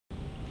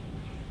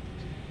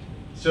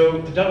So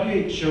the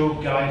WHO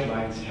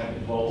guidelines have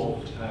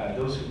evolved.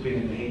 Those who've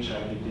been in the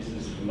HIV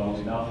business for long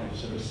enough have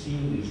sort of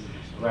seen this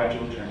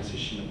gradual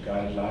transition of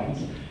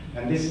guidelines.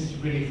 And this is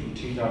really from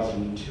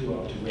 2002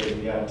 up to where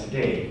we are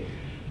today.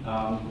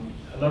 A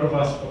lot of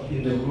us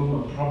in the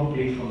room are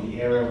probably from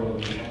the era where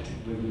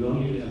we were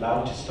only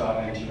allowed to start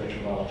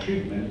antiretroviral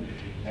treatment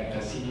at a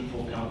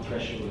CD4 count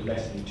threshold of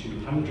less than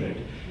 200,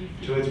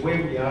 towards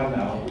where we are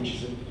now,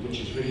 which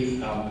is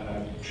really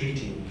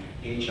treating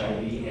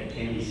HIV at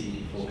any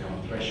CD4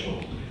 count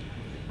threshold.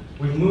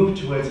 We've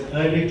moved towards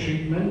earlier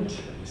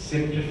treatment,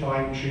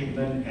 simplifying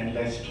treatment, and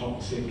less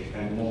toxic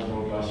and more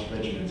robust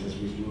regimens as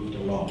we've moved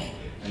along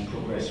and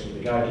progressed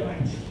with the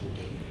guidelines.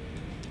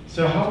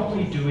 So how are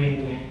we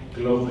doing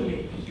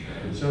globally?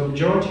 So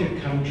majority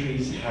of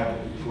countries have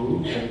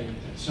improved, and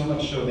so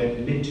much so that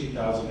in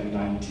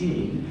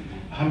mid-2019,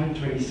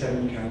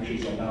 127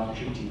 countries are now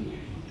treating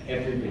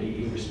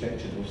everybody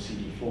irrespective of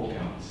CD4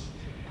 counts.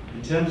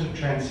 In terms of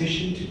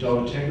transition to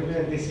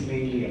dolutegravir, this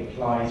mainly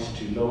applies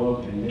to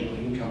lower and middle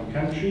income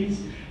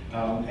countries,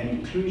 and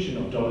inclusion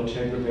of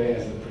dolutegravir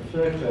as the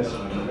preferred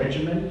first-line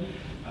regimen.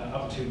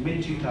 Up to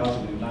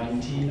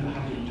mid-2019,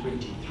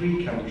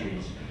 123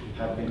 countries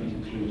have been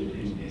included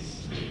in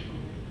this.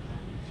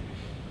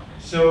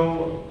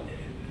 So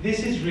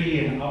this is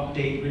really an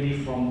update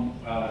really from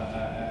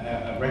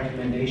a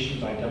recommendation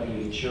by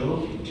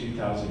WHO in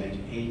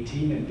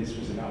 2018, and this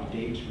was an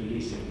update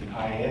released at the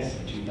IS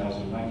in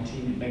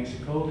 2019 in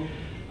Mexico.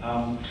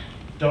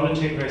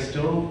 Dolutegravir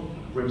still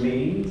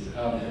remains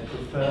the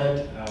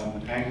preferred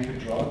anchor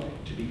drug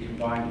to be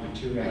combined with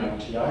 2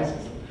 NRTIs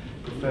as a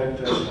preferred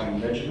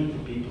first-line regimen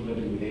for people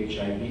living with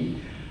HIV.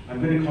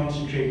 I'm going to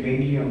concentrate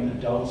mainly on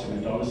adults and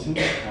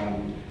adolescents,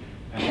 and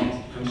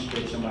not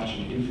concentrate so much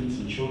on infants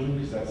and children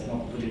because that's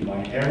not really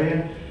my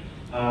area.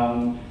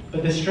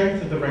 But the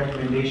strength of the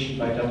recommendation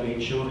by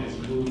WHO has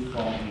moved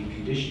from a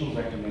conditional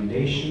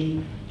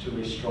recommendation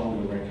to a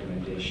stronger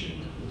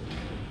recommendation.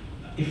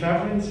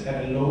 Efavirenz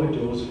at a lower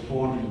dose of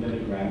 400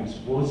 milligrams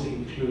was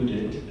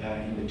included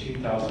in the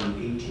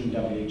 2018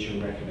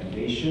 WHO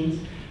recommendations,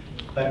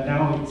 but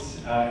now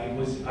it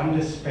was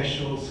under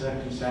special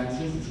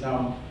circumstances. It's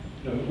now,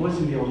 it was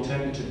in the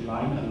alternative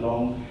line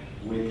along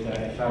with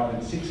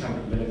efavirenz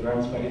 600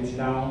 milligrams, but it's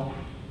now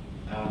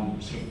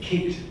sort of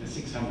kicked the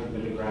 600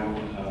 milligram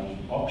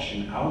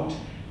option out,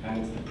 and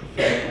it's the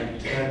preferred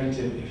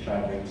alternative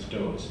efavirenz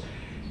dose.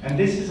 And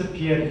this has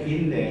appeared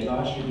in there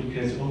largely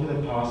because over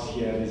the past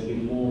year there's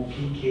been more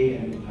PK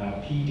and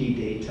PD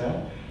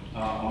data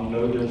on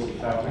low-dose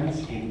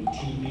efavirenz in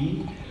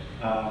TB,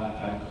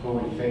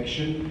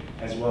 co-infection,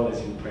 as well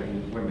as in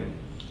pregnant women.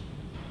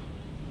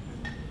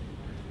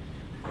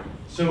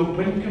 So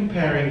when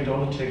comparing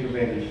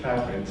dolutegravir and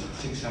efavirenz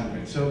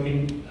 600, so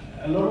in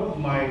a lot of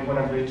what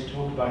I'm going to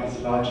talk about is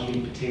largely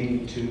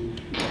pertaining to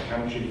a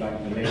country like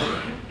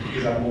Malaysia,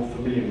 because I'm more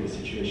familiar with the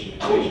situation in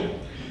Malaysia.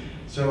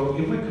 So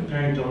if we're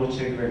comparing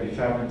dolutegravir and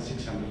efavirenz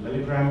 600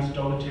 milligrams,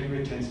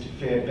 dolutegravir tends to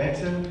fare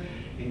better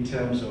in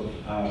terms of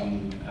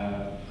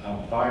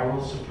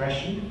viral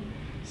suppression,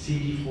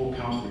 CD4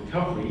 count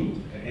recovery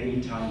at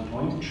any time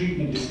point,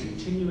 treatment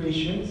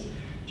discontinuations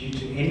due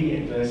to any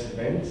adverse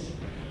events,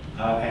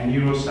 and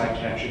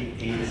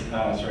neuropsychiatric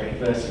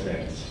adverse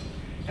events.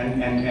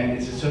 And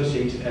it's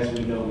associated, as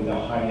we know, with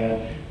a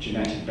higher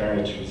genetic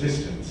barrier to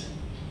resistance.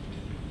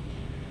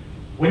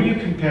 When you're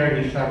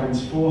comparing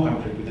efavirenz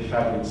 400 with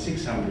efavirenz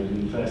 600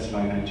 in the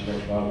first-line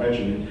antiretroviral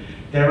regimen,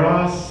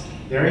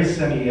 there is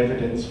certainly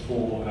evidence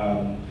for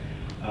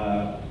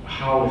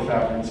how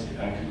efavirenz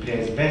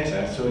compares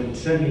better. So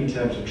certainly in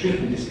terms of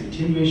treatment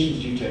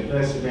discontinuations due to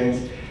adverse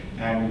events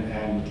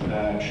and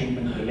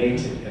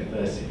treatment-related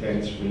adverse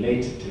events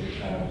related to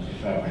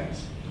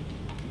efavirenz.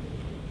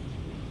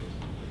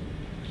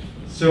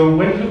 So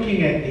when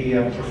looking at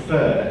the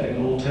preferred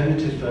and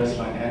alternative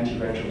first-line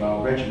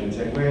antiretroviral regimens,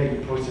 and we're in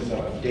the process of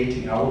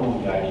updating our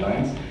own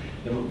guidelines,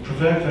 the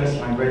preferred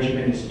first-line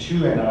regimen is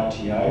 2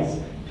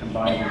 NRTIs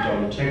combined with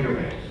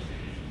dolutegravir.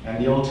 And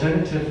the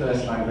alternative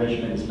first-line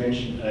regimen, as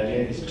mentioned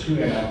earlier, is 2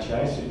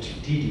 NRTIs, so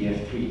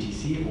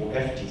DDF3TC or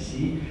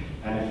FTC,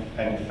 and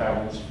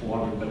efavirenz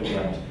 400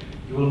 milligrams.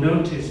 You will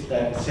notice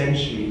that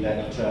essentially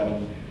that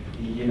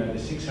the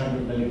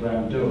 600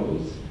 milligram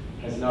dose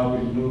has now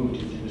been moved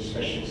into the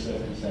special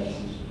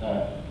circumstances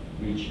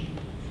region.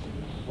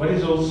 What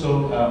is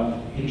also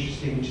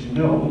interesting to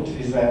note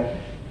is that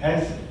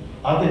as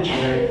other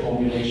generic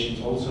formulations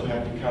also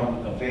have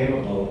become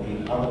available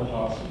in other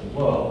parts of the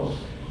world,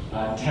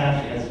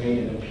 TAF has made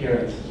an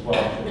appearance as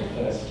well for the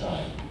first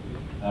time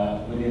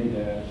within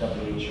the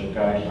WHO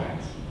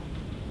guidelines.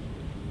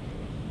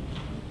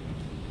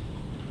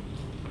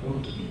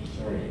 Oops,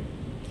 sorry.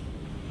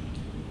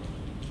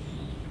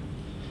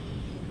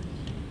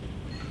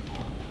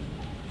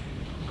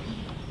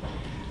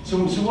 So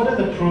what are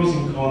the pros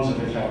and cons of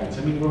efavirenz?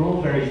 I mean, we're all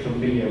very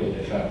familiar with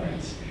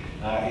efavirenz.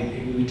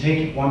 If we take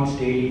it once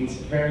daily, it's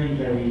very,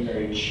 very,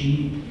 very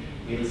cheap.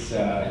 It's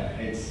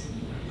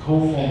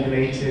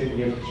co-formulated.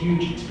 We have a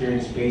huge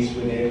experience base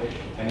with it,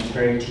 and it's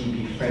very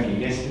TB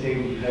friendly.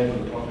 Yesterday we heard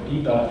from Professor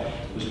Biba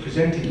was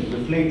presenting the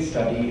REFLATE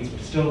study,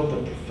 it's still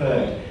the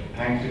preferred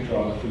anchor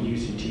drug for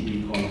use in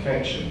TB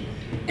co-infection.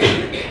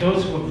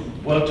 Those who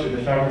have worked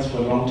with efavirenz for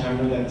a long time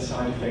know that the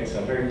side effects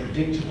are very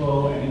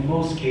predictable, and in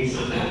most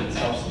cases they can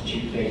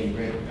substitute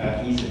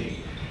fairly easily.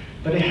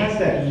 But it has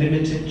that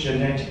limited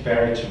genetic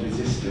barrier to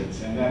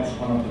resistance, and that's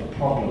one of the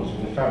problems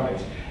with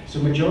efavirenz. So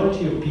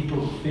majority of people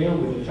who fail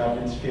with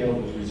efavirenz fail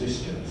with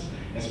resistance,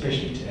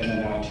 especially to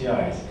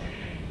NNRTIs.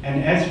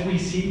 And as we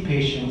see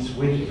patients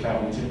with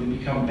efavirenz and we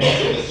become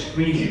better at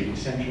screening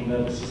central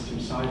nervous system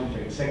side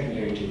effects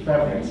secondary to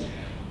efavirenz,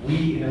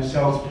 we in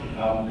ourselves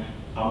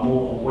are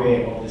more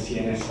aware of the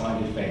CNS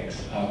side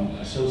effects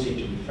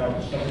associated with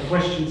efavirenz. But the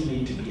questions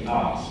need to be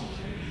asked.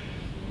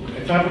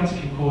 Efavirenz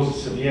can cause a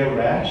severe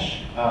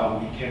rash,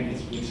 it can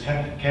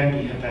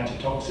be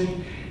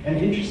hepatotoxic, and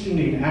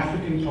interestingly in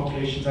African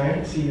populations, I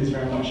haven't seen this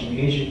very much in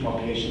Asian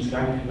populations,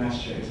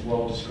 gynecomastia is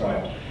well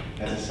described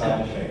as a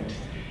side effect.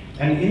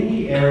 And in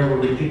the area where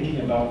we're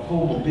thinking about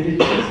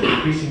comorbidities,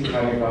 increasing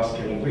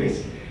cardiovascular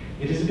risk,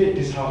 it is a bit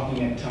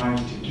disheartening at times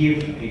to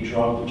give a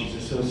drug which is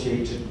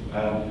associated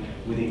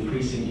with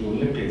increasing your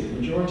lipids. The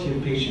majority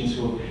of patients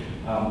who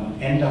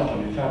end up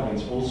on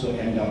efavirenz also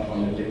end up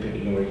on a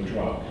lipid-lowering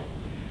drug.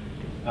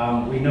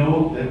 We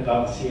know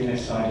about the CNS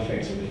side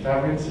effects of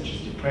efavirenz, such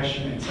as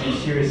depression, and some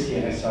serious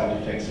CNS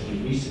side effects have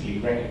been recently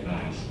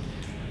recognized.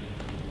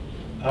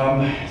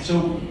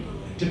 So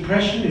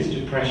depression is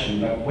depression,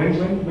 but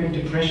when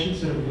depression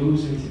sort of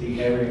moves into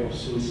the area of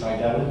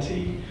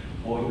suicidality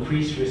or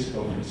increased risk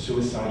of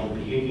suicidal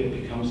behavior,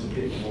 it becomes a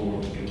bit more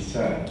of a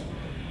concern.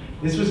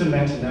 This was a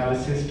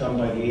meta-analysis done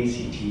by the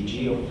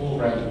ACTG of 4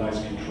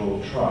 randomized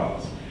controlled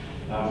trials,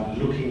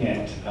 looking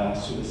at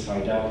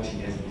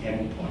suicidality as an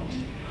endpoint.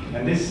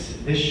 And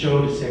this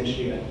showed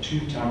essentially a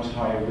 2 times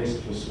higher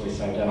risk for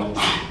suicidality.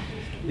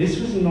 This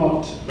was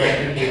not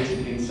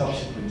replicated in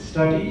subsequent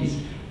studies,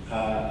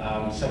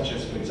 such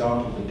as, for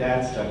example, the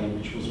DAD study,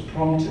 which was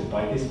prompted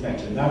by this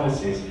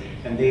meta-analysis,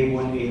 and they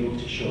weren't able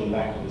to show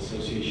lack of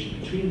association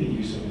between the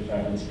use of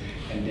efavirenz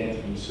and death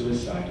from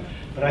suicide.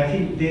 But I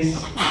think this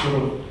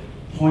sort of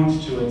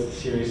points towards the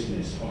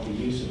seriousness of the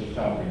use of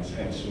efavirenz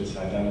and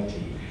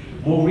suicidality.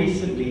 More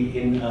recently,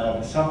 in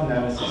the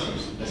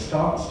sub-analysis of the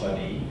START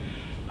study,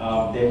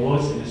 there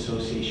was an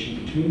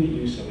association between the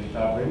use of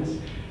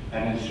efavirenz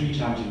and a 3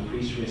 times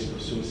increased risk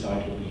of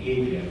suicidal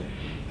behavior.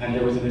 And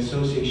there was an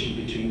association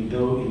between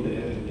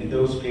in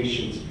those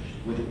patients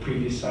with a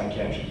previous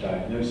psychiatric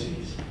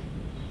diagnosis.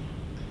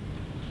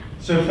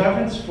 So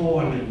efavirenz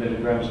 400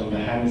 milligrams on the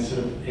hand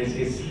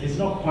is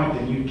not quite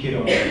the new kid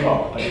on the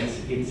block, but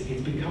it's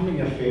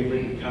becoming a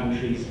favorite in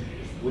countries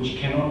which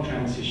cannot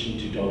transition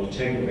to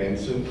dolutegravir,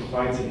 so it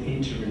provides an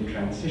interim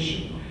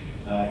transition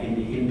in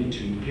the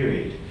in-between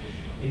period.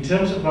 In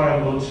terms of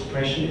viral load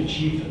suppression,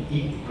 achieved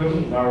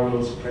equivalent viral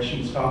load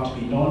suppression is found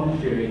to be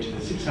non-inferior to the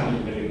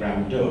 600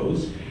 milligram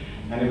dose,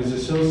 and it was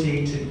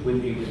associated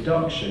with a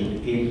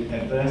reduction in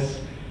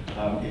adverse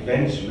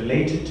events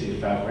related to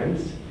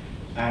efavirenz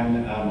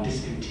and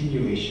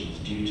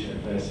discontinuations due to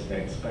adverse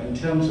events. But in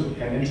terms of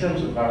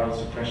viral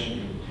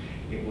suppression,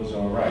 it was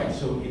all right.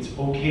 So it's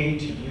okay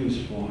to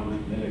use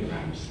 400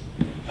 milligrams,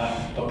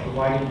 but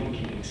provided we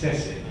can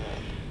access it.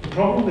 The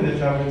problem with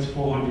efavirenz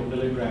 400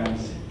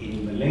 milligrams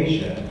in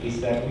Malaysia is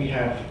that we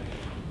have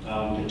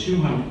the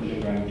 200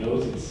 milligram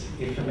dose. It's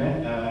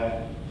Ifamet,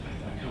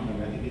 I can't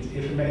remember, I think it's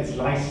Ifamet, it's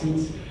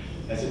licensed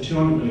as a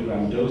 200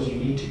 milligram dose. You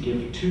need to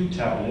give 2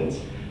 tablets.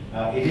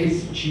 It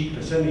is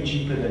cheaper, certainly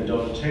cheaper than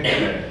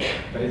dolutegravir,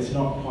 but it's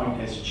not quite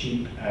as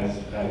cheap as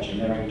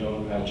generic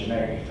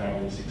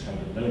efavirenz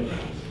 600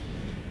 milligrams.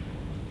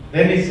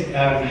 Then is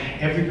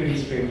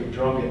everybody's favorite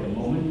drug at the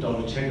moment,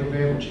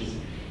 dolutegravir, which is,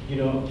 you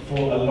know, for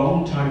a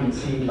long time it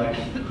seemed like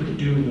it could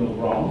do no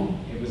wrong.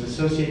 It was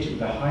associated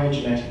with a higher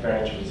genetic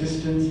barrier to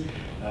resistance,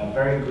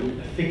 very good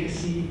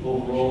efficacy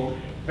overall,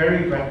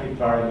 very rapid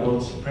viral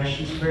load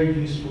suppression, very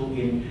useful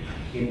in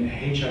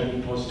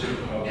HIV positive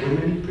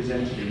women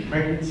presented in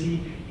pregnancy.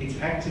 It's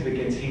active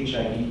against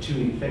HIV-2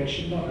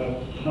 infection,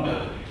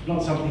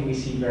 not something we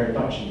see very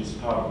much in this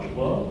part of the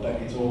world, but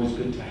it's always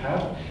good to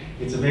have.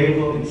 It's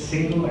available in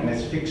single and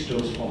as fixed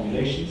dose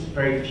formulations,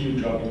 very few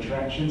drug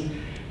interactions,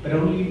 but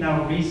only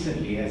now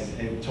recently has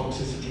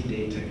toxicity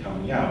data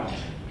coming out.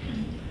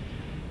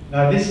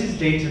 Now this is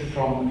data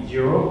from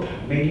Europe,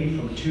 mainly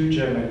from 2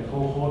 German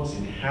cohorts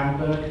in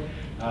Hamburg.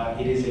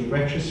 It is a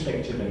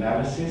retrospective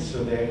analysis,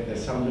 so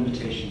there's some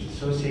limitations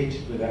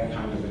associated with that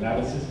kind of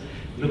analysis,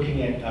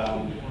 looking at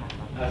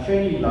a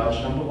fairly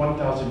large number,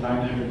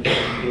 1,950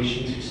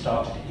 patients who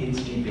started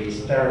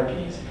INSTI-based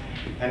therapies.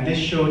 And this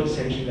showed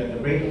essentially that the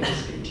rate of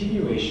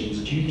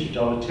discontinuations due to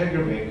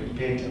dolutegravir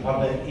compared to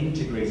other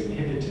integrase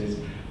inhibitors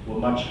were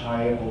much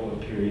higher over a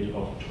period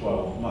of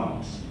 12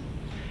 months.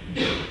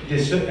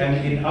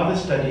 And in other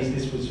studies,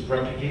 this was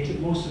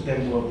replicated. Most of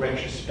them were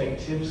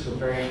retrospective, so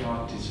very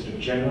hard to sort of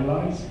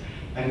generalize.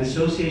 And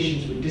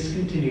associations with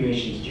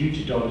discontinuations due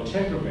to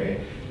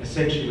dolutegravir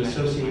essentially were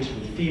associated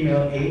with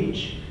female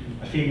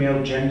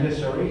gender,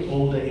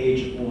 older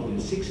age of more than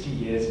 60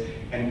 years,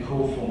 and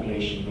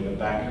co-formulation with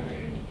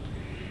abacavir.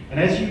 And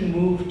as you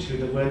move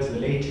towards the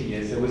later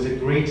years, there was a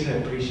greater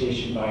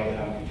appreciation by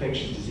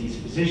infectious disease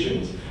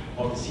physicians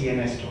of the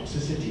CNS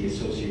toxicity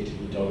associated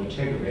with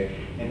dolutegravir,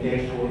 and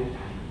therefore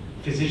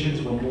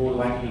physicians were more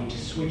likely to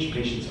switch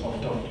patients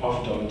off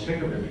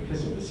dolutegravir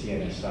because of the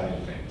CNS side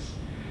effects.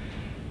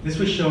 This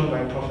was shown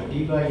by Prof.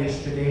 Adiba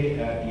yesterday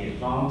at the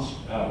advanced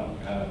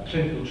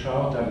clinical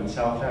trial done in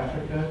South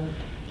Africa.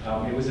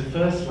 It was a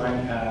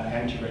first-line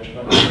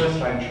antiretroviral,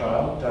 first-line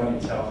trial done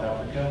in South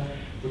Africa,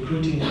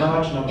 recruiting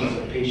large numbers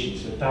of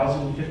patients, so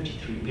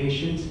 1,053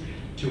 patients,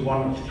 to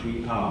one of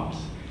 3 arms.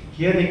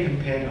 Here they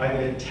compared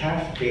either a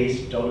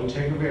TAF-based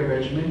dolutegravir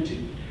regimen to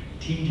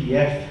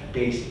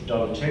TDF-based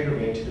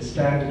dolutegravir to the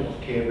standard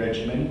of care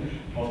regimen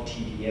of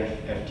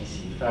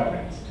TDF-FTC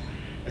efavirenz.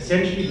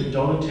 Essentially, the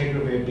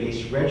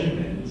dolutegravir-based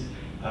regimens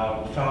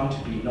were found to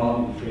be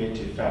non-inferior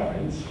to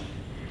efavirenz,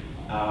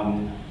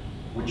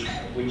 which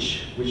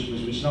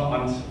was not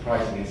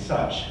unsurprising as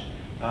such.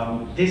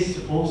 This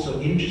also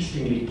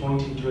interestingly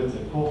pointing towards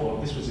the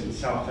cohort. This was in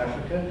South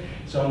Africa,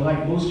 so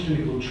unlike most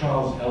clinical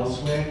trials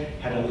elsewhere,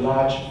 had a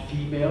large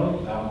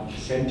female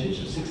percentage,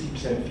 so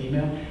 60%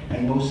 female,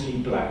 and mostly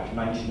black,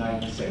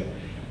 99%.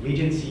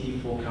 Median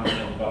CD4 count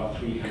of about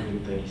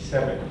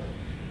 337.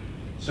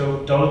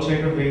 So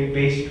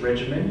dolutegravir-based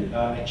regimen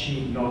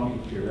achieved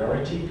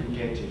non-inferiority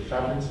compared to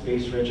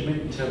efavirenz-based regimen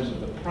in terms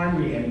of the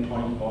primary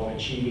endpoint of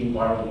achieving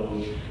viral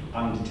load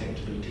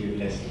undetectability of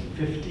less than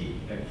 50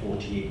 at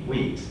 48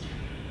 weeks.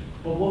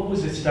 But what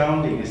was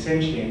astounding,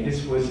 essentially, and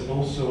this was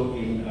also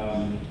in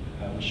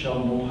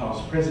Michelle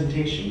Mulhouse's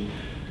presentation,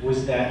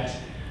 was that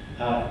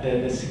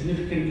the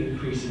significant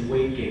increase in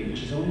weight gain,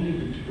 which is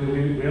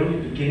we're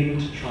only beginning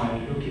to try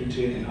and look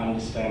into it and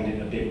understand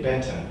it a bit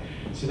better.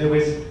 So there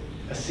was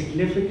a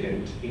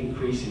significant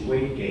increase in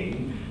weight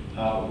gain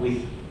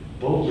with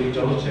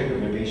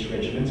dolutegravir-based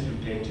regimens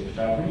compared to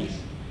efavirenz.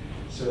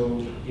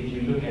 So if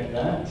you look at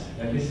that,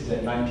 and this is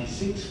at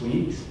 96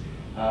 weeks,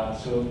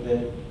 so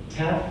the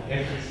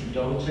TAF-FTC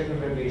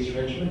dolutegravir-based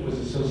regimen was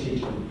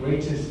associated with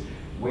greatest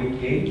weight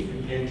gain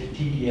compared to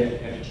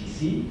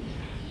TDF-FTC,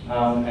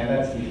 and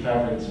that's the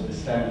efavirenz or the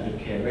standard of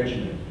care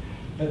regimen.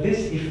 But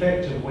this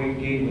effect of weight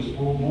gain was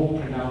more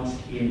pronounced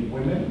in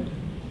women,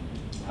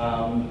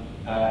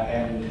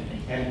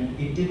 and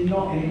it did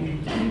not, and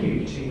it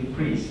continued to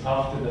increase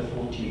after the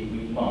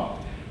 48-week mark,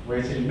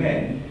 whereas in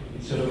men,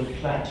 it sort of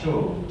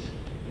plateaued.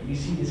 And you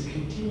see this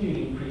continued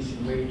increase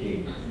in weight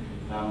gain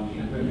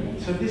in women.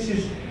 And so this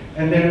is,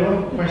 and there are a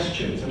lot of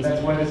questions, and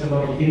that's why there's a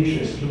lot of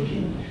interest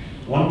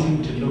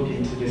wanting to look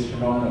into this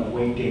phenomenon of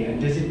weight gain,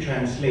 and does it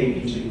translate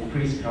into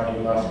increased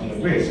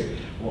cardiovascular risk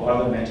or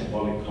other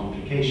metabolic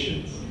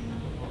complications?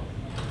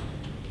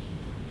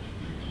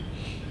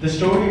 The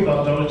story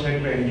about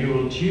dolutegravir and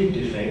neural tube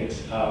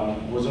defects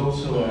was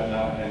also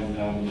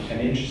an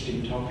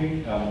interesting topic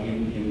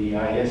in the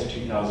IS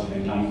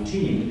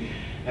 2019.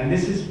 And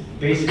this is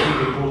basically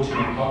reporting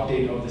an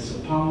update of the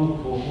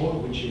SOPAMO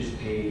cohort, which is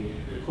a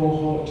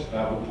cohort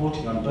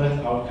reporting on birth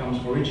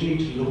outcomes originally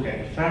to look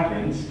at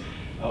efavirenz,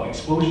 or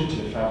exposure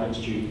to efavirenz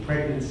during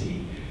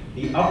pregnancy.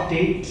 The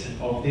update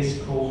of this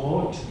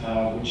cohort,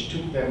 which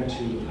took them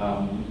to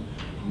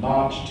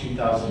March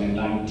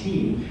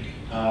 2019,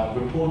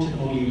 reported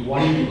only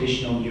 1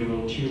 additional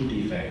neural tube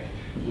defect,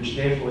 which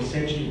therefore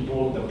essentially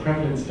brought the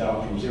prevalence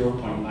down from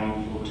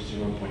 0.94 to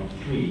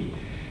 0.3.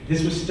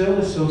 This was still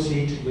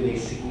associated with a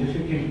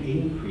significant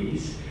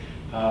increase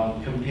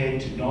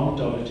compared to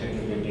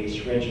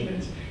non-dolutegravir-based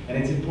regimens. And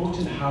it's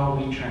important how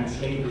we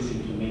translate this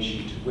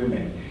information to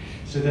women.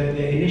 So that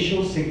the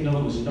initial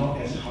signal was not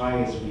as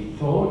high as we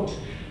thought,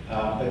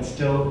 but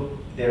still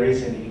there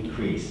is an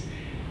increase.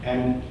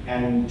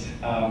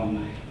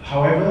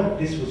 However,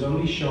 this was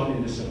only shown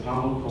in the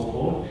SOPAMO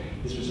cohort.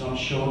 This was not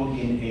shown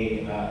in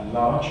a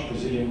large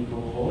Brazilian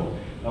cohort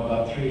of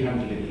about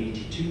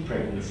 382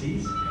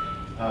 pregnancies,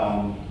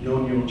 no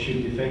neural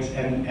tube defects,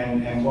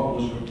 and what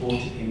was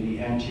reported in the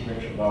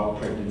antiretroviral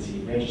pregnancy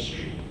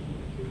registry.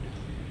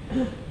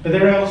 But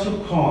there are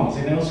also cons,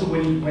 and also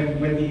when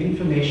the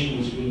information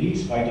was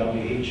released by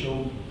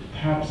WHO,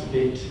 perhaps a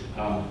bit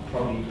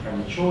probably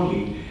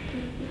prematurely,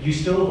 you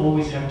still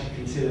always have to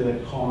consider the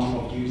con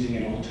of using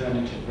an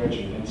alternative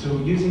regimen. And so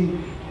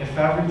using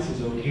efavirenz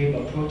is okay,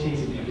 but protease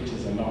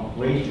inhibitors are not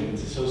great, and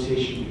its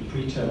association with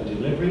preterm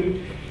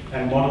delivery,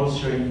 and models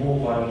showing more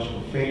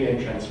biological failure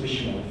and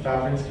transmission of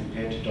efavirenz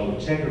compared to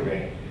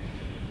dolutegravir.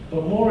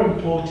 But more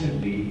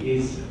importantly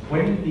is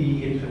when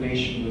the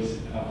information was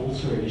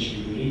also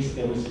initially released,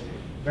 there was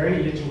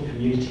very little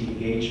community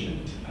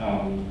engagement.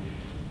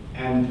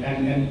 And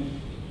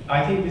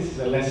I think this is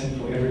a lesson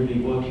for everybody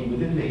working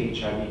within the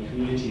HIV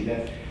community,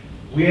 that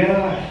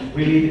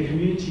the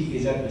community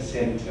is at the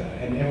center,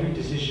 and every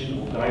decision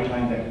or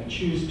guideline that we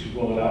choose to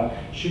roll out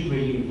should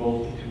really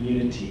involve the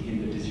community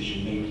in the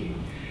decision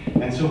making.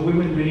 And so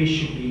women really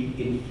should be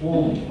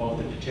informed of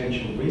the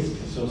potential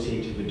risks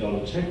associated with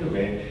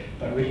dolutegravir,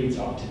 but really it's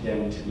up to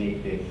them to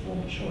make their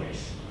informed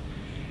choice.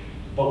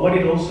 But what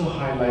it also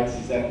highlights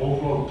is that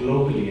overall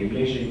globally, and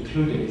Malaysia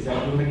included, is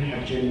that women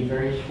have generally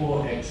very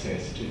poor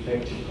access to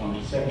effective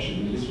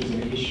contraception. And this was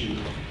an issue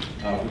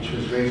which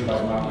was raised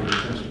by Margaret in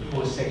terms of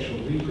poor sexual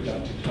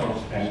reproductive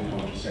health and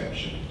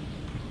contraception.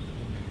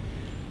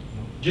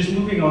 Just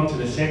moving on to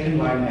the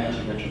second-line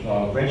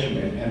antiretroviral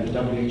regimen and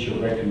the WHO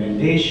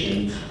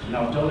recommendations,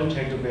 now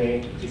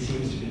dolutegravir, it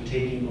seems to be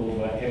taking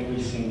over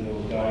every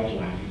single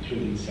guideline,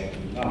 including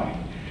second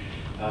line,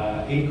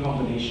 in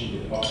combination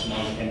with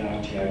optimized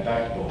NRTI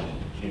backbone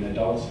in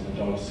adults and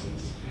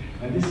adolescents.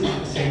 And this is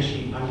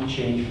essentially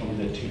unchanged from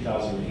the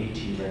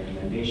 2018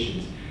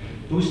 recommendations.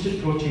 Boosted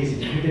protease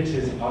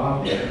inhibitors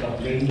are there, but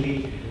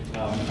mainly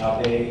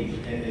are there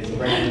as a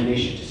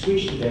recommendation to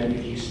switch to them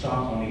if you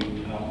start on a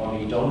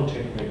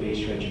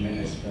dolutegravir-based regimen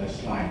as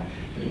first line.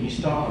 But if you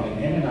start on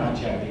an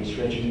NNRTI-based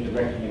regimen, the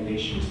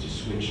recommendation is to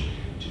switch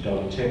to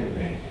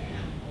dolutegravir.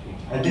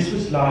 And this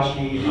was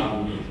largely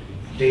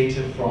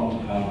data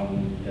from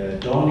the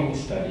Dawning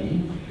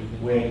study,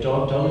 where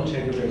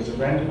dolutegravir was a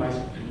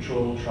randomized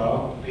controlled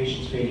trial of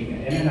patients failing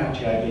an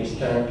NNRTI-based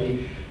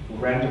therapy were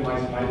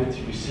randomized either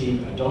to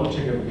receive a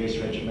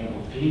dolutegravir-based regimen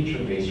or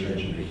Kaletra-based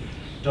regimen.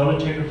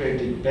 Dolutegravir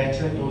did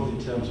better both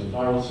in terms of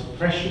viral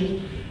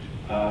suppression,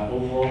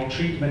 overall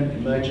treatment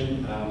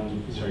emergent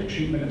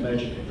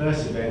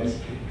adverse events,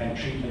 and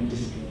treatment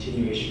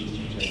discontinuations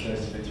due to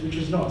adverse events, which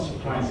was not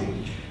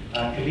surprising.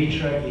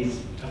 Kaletra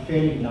is a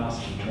fairly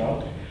nasty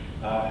drug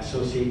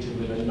associated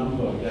with a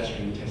number of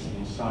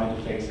gastrointestinal side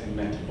effects and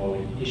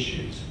metabolic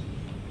issues.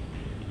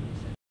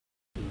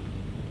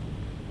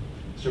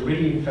 So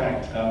really, in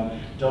fact,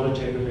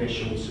 dolutegravir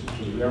showed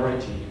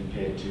superiority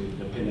compared to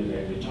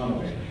lopinavir and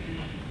ritonavir.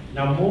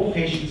 Now, more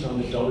patients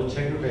on the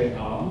dolutegravir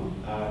arm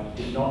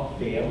did not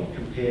fail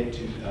compared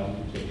to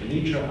the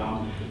Kaletra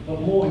arm, but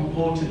more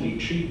importantly,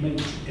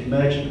 treatment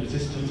emergent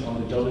resistance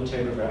on the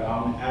dolutegravir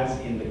arm, as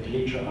in the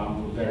Kaletra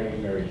arm, were very,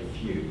 very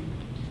few.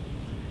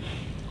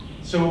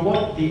 So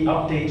what the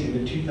update in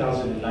the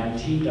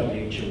 2019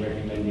 WHO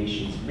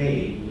recommendations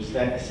made was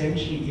that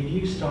essentially if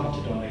you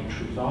started on a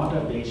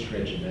Truvada-based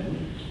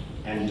regimen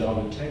and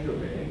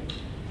dolutegravir,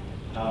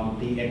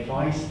 the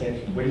advice that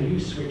when you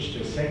switch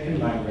to a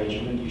second-line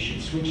regimen, you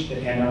should switch the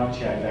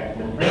NRTI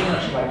backbone, very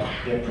much like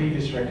their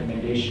previous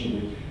recommendation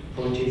with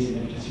protease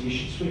inhibitors. You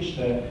should switch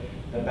the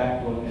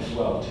backbone as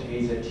well to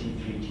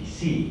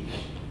AZT3TC.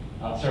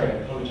 Sorry, I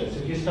apologize. So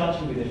if you're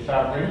starting with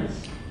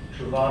efavirenz,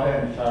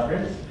 Truvada and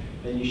efavirenz,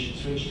 then you should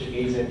switch to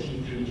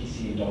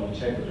AZT3TC and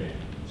dolutegravir.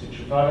 So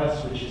Truvada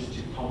switches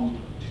to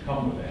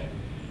Combivir.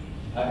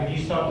 If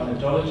you start on a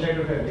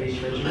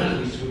dolutegravir-based regimen,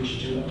 we switch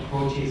to a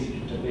protease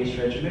inhibitor-based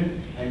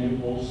regimen, and you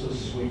also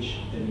switch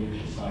the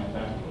nucleoside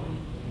backbone.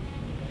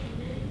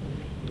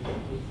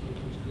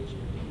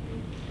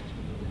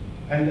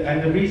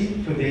 And the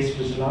reason for this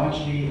was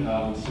largely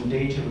some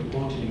data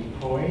reported in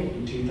CROI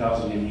in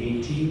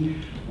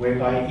 2018,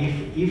 whereby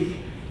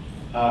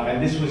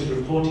and this was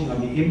reporting on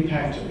the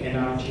impact of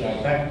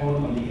NRTI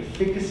backbone on the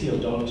efficacy of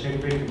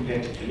dolutegravir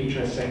compared to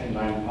Kaletra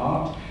second-line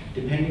ART,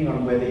 depending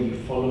on whether you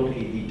followed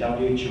the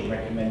WHO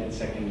recommended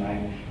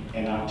second-line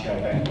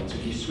NRTI backbone. So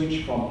if you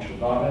switch from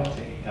Truvada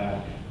to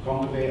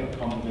Combivir or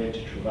Combivir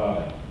to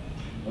Truvada.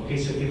 Okay,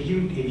 so if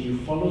you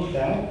follow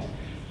that,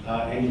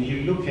 and if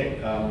you look at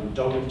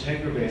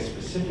dolutegravir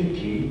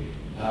specifically,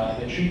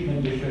 the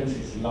treatment difference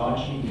is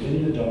largely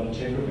within the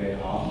dolutegravir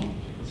arm.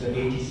 So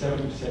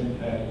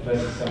 87%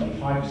 versus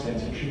 75%,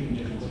 so treatment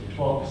difference of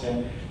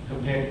 12%,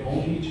 compared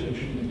only to a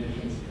treatment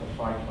difference of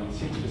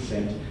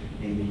 5.6%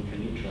 in the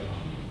Kaletra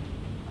arm.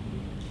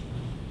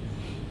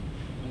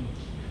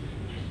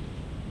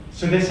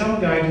 So there's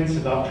some guidance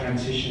about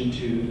transition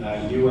to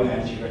newer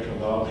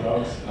antiretroviral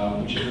drugs,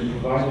 which have been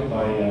provided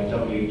by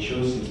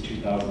WHO since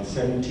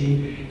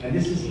 2017, and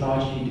this is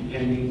largely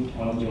depending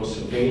on your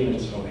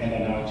surveillance of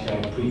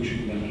NNRTI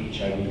pre-treatment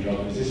HIV drug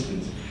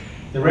resistance.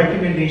 The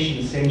recommendation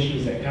essentially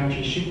is that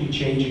countries should be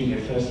changing their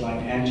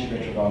first-line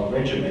antiretroviral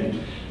regimen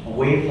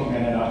away from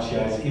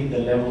NNRTIs if the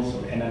levels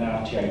of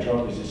NNRTI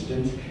drug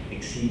resistance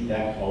exceed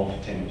that of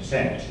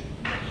 10%.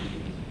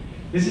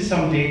 This is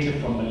some data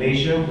from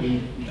Malaysia.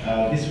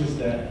 This was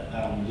the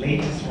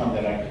latest one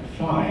that I could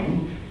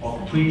find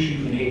of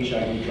pre-treatment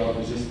HIV drug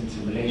resistance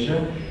in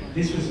Malaysia.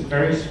 This was a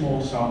very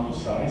small sample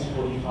size,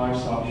 45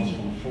 samples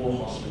from 4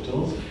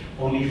 hospitals.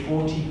 Only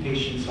 40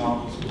 patient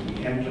samples could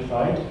be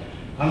amplified.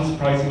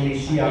 Unsurprisingly,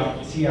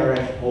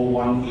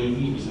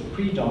 CRF01AE was a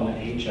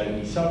predominant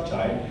HIV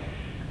subtype,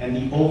 and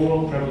the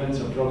overall prevalence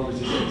of drug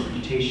resistance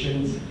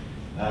mutations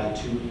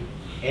to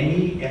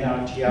any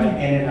NRTI,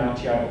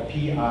 NNRTI, or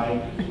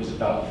PI was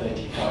about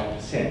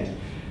 35%.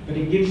 But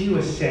it gives you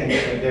a sense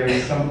that there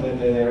is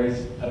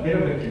a bit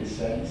of a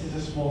concern. This is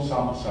a small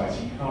sample size,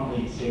 so you can't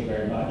really say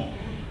very much.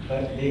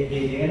 But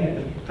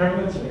the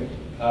prevalence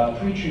of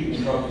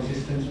pre-treatment drug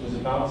resistance was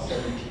about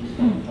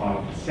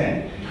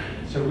 17.5%.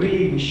 So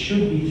really, we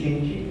should be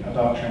thinking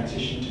about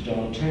transition to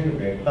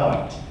dolutegravir,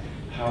 but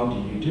how do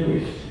you do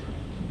it?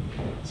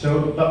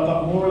 So,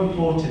 but more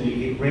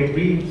importantly, it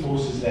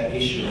reinforces that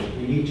issue of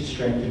we need to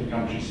strengthen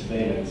country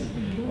surveillance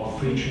of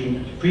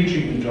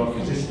pre-treatment drug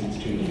resistance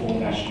to inform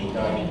national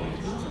guidelines.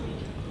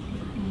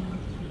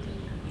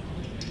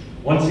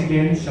 Once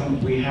again,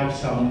 we have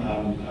some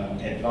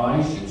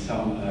advice and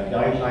some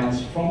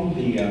guidelines from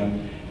the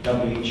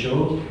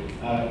WHO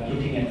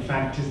looking at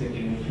factors that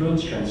can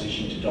influence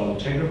transition to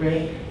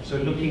dolutegravir. So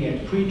looking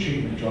at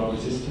pre-treatment drug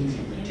resistance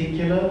in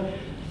particular.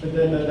 But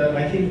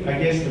I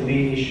guess the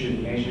main issue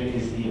in Asia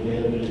is the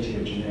availability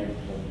of generic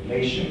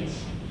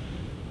formulations.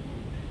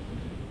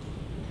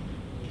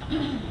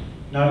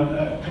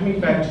 Now, coming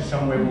back to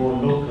somewhere more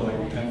local,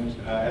 and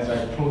as I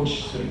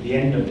approach sort of the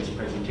end of this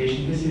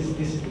presentation, this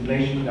is the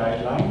Malaysian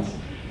guidelines.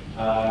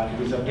 It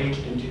was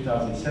updated in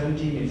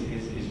 2017,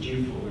 is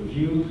due for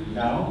review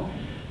now.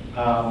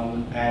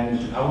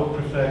 And our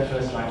preferred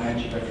first-line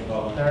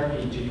antiretroviral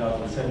therapy in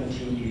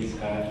 2017 is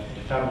a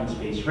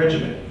efavirenz-based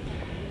regimen.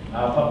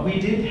 But we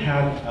did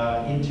have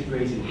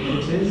integrase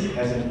inhibitors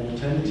as an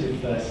alternative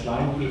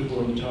first-line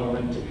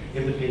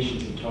if the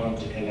patient's intolerant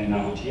to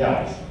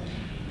NNRTIs.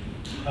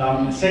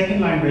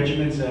 Second-line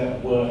regimens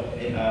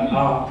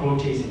are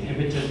protease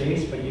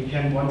inhibitor-based, but you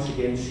can once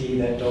again see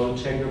that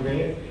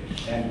dolutegravir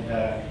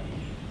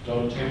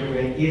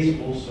is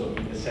also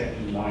in the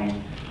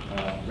second-line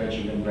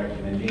regimen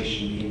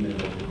recommendation in the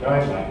local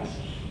guidelines.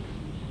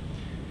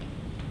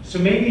 So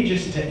maybe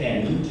just to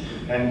end,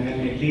 and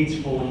it leads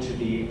forward to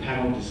the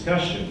panel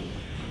discussion,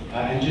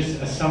 and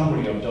just a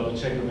summary of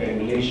dolutegravir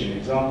in Malaysia, an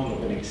example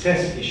of an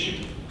excess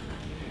issue.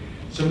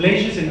 So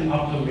Malaysia is an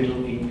upper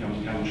middle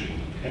income country,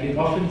 and it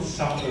often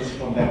suffers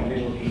from that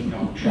middle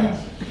income trap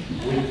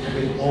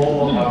with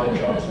all other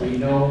drugs. We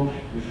know,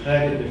 we've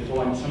heard it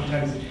before, and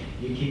sometimes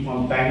you keep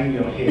on banging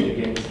your head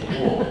against the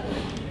wall.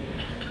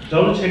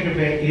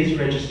 Dolutegravir is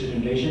registered in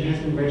Malaysia and has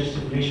been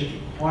registered in Malaysia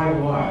for quite a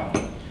while.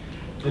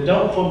 The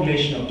adult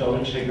formulation of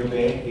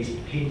dolutegravir is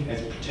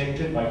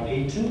protected by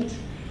patent,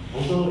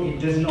 although it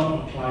does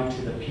not apply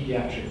to the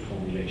pediatric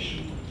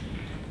formulation.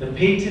 The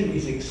patent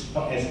is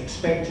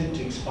expected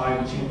to expire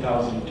in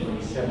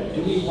 2027.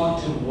 Do we want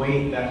to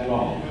wait that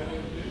long?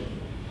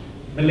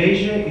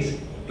 Malaysia is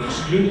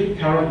excluded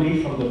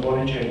currently from the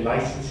voluntary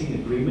licensing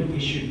agreement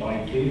issued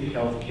by Viv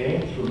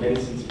Healthcare through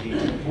Medicines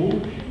Patent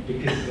Pool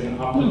because it's an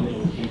upper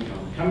middle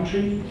income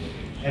country,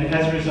 and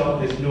as a result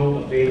there's no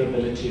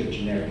availability of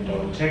generic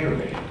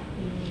dolutegravir.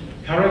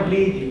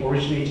 Currently, the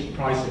originated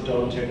price of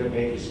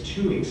dolutegravir is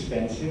too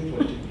expensive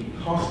for it to be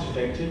cost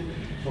effective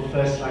for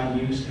first-line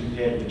use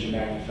compared with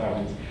generic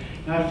efavirenz.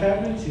 Now,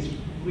 efavirenz is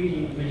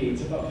really,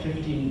 it's about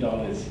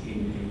 $15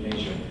 in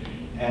Malaysia.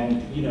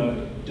 And, you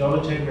know,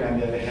 dolutegravir, on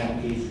the other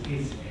hand,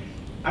 is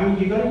I mean,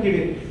 you've got to give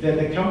it,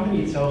 the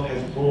company itself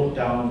has brought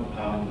down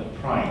the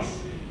price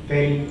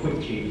fairly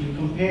quickly. If you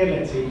compare,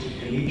 let's say, to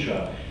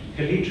Kaletra,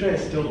 Kaletra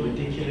is still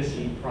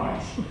ridiculously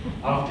priced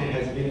after it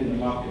has been in the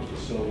market for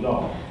so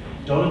long.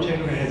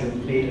 Dolutegravir has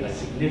made a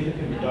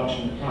significant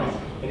reduction in price,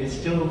 but it's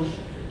still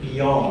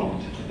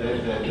beyond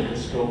the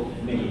scope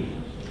of many.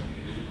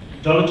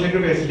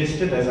 Dolutegravir is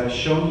listed, as I've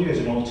shown you, as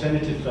an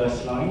alternative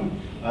first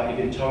line if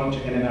intolerant to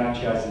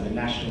NNRTIs in the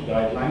national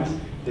guidelines.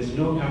 There's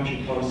no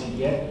country policy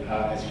yet,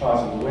 as far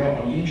as I'm aware,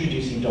 on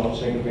introducing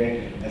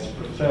dolutegravir as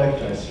preferred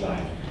first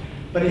line.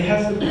 But it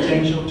has the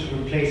potential to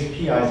replace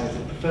PIs as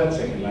the preferred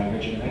second line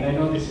regimen, and I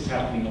know this is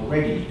happening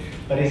already,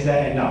 but is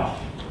that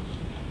enough?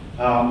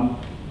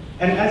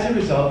 And as a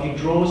result, it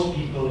draws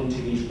people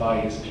into these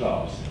buyers'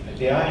 clubs.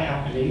 They are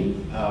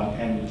happening,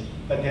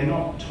 but they're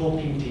not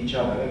talking to each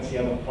other. That's the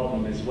other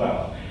problem as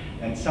well.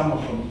 And some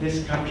are from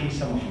this country,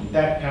 some are from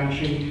that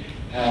country,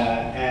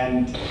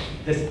 and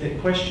the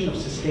question of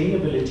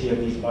sustainability of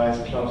these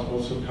buyers' clubs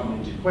also come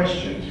into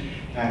question,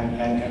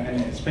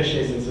 and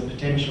especially as there's a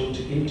potential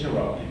to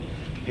interrupt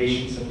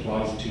patient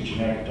supplies to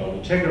generic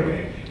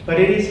dolutegravir. But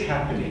it is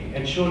happening,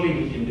 and surely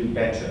we can do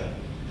better.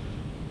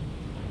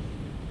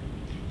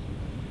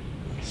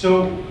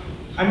 So,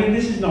 I mean,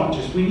 this is not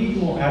just, we need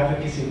more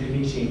advocacy and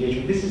community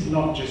engagement. This is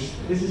not just,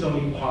 this is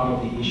only part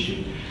of the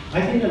issue.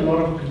 I think a lot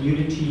of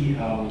community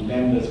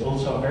members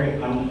also are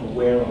very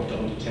unaware of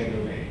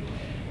dolutegravir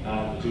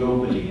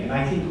globally, and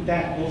I think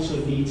that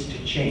also needs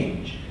to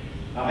change.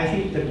 I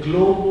think the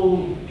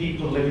global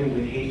people living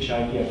with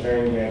HIV are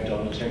very aware of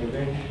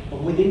dolutegravir,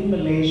 but within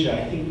Malaysia,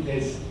 I think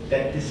there's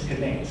that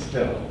disconnect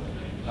still.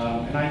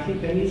 And I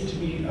think there needs to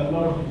be a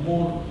lot of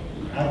more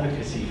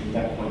advocacy from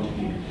that point of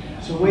view.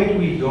 So where do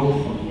we go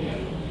from here,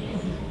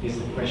 is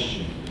the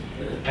question.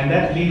 And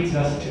that leads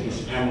us to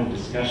this panel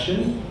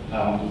discussion,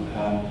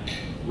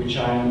 which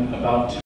I'm about to